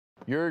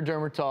you're a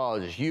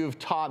dermatologist. You've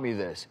taught me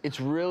this. It's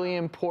really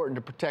important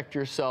to protect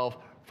yourself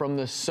from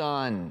the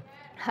sun,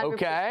 100%.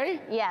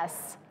 okay?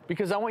 Yes.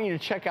 Because I want you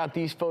to check out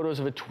these photos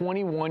of a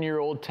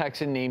 21-year-old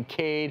Texan named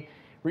Cade.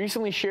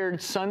 Recently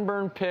shared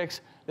sunburn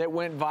pics that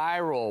went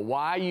viral.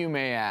 Why, you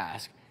may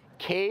ask?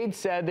 Cade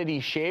said that he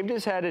shaved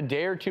his head a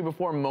day or two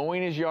before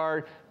mowing his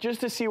yard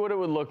just to see what it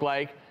would look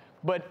like,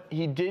 but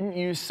he didn't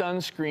use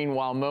sunscreen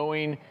while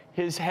mowing.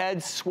 His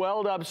head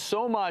swelled up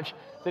so much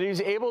that he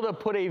was able to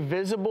put a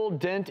visible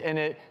dent in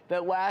it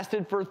that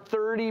lasted for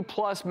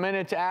 30+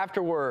 minutes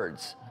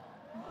afterwards.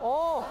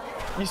 Oh,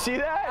 you see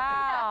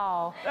that?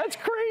 wow. That's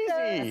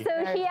crazy.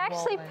 So he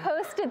actually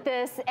posted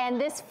this, and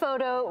this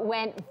photo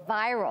went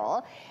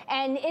viral.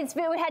 And it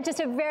had just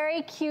a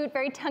very cute,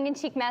 very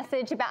tongue-in-cheek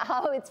message about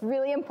how it's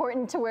really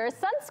important to wear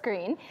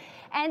sunscreen.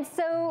 And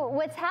so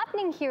what's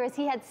happening here is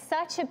he had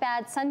such a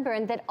bad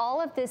sunburn that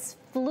all of this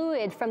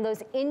fluid from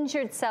those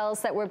injured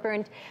cells that were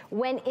burned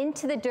went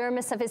into the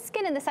dermis of his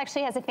skin, and this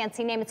actually has a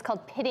fancy name. It's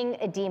called pitting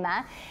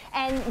edema,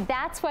 and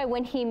that's why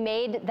when he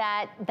made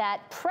that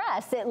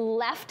press, it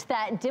left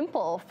that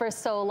dimple for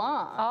so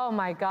long. Oh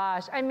my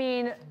gosh. I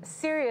mean,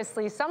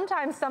 seriously,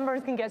 sometimes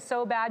sunburns can get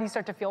so bad you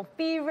start to feel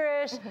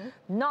feverish,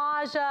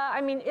 nausea.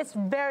 I mean, it's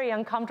very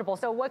uncomfortable.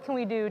 So what can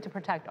we do to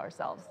protect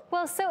ourselves?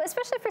 Well, so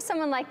especially for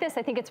someone like this,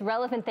 I think it's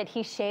relevant that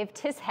he shaved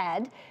his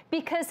head,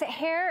 because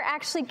hair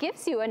actually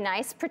gives you a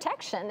nice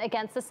protection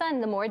against the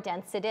sun, the more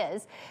dense it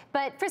is.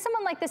 But for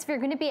someone like this, if you're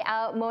going to be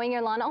out mowing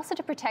your lawn, also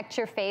to protect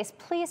your face,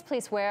 please,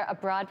 please wear a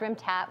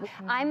broad-rimmed hat.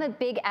 I'm a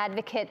big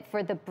advocate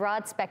for the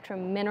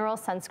broad-spectrum mineral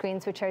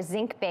sunscreens, which are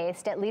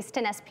zinc-based, at least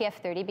an SPF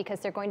 30, because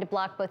they're going to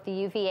block both the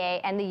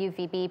UVA and the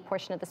UVB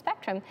portion of the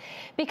spectrum.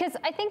 Because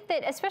I think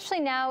that especially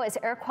now, as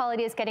air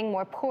quality is getting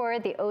more poor,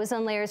 the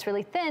ozone layer is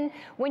really thin,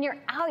 when you're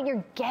out,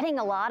 you're getting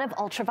a lot of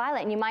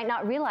ultraviolet, and you might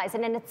not realize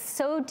it, and it's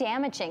so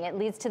damaging. It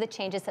leads to the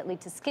changes that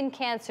lead to skin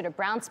cancer, to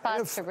brown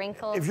spots, to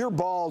wrinkles. If you're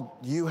bald,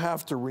 you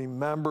have to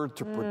remember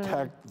to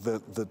protect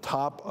the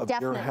top of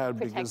your head,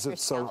 because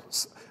it's so.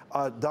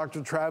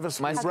 Dr. Travis,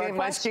 my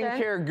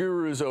skincare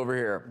guru's over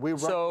here. We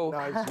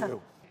recognize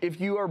you. If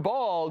you are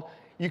bald,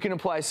 you can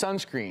apply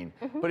sunscreen.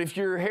 But if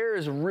your hair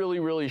is really,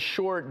 really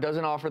short,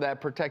 doesn't offer that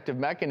protective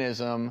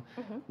mechanism,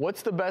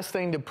 what's the best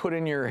thing to put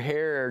in your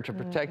hair to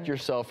protect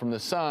yourself from the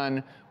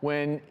sun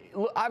when,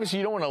 obviously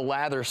you don't want to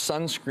lather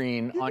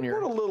sunscreen on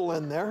your... Put a little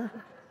in there.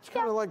 It's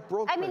kind of like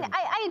broken. I mean,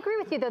 I agree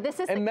with you, though. This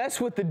is and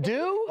mess with the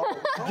dew?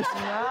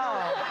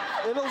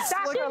 It'll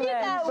slick it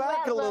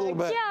back a little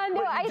bit. Yeah,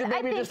 no, I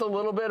maybe think, just a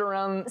little bit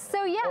around.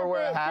 So yeah, or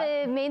wear a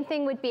hat? the main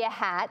thing would be a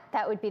hat.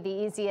 That would be the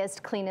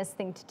easiest, cleanest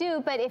thing to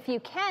do. But if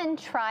you can,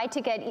 try to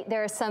get,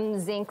 there are some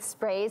zinc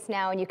sprays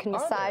now, and you can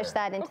massage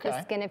that into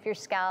the skin of your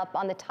scalp,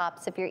 on the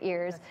tops of your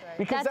ears.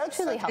 Because that's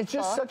really helpful. It's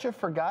just such a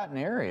forgotten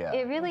area.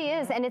 It really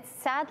is, and it's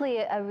sadly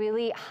a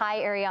really high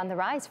area on the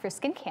rise for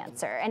skin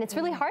cancer. And it's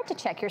really hard to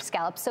check your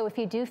scalp. So if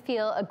you do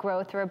feel a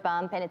growth or a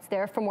bump and it's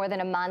there for more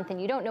than a month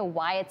and you don't know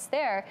why it's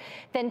there,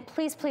 then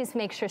please, please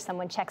make sure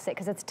someone checks it,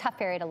 because it's a tough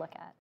area to look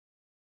at.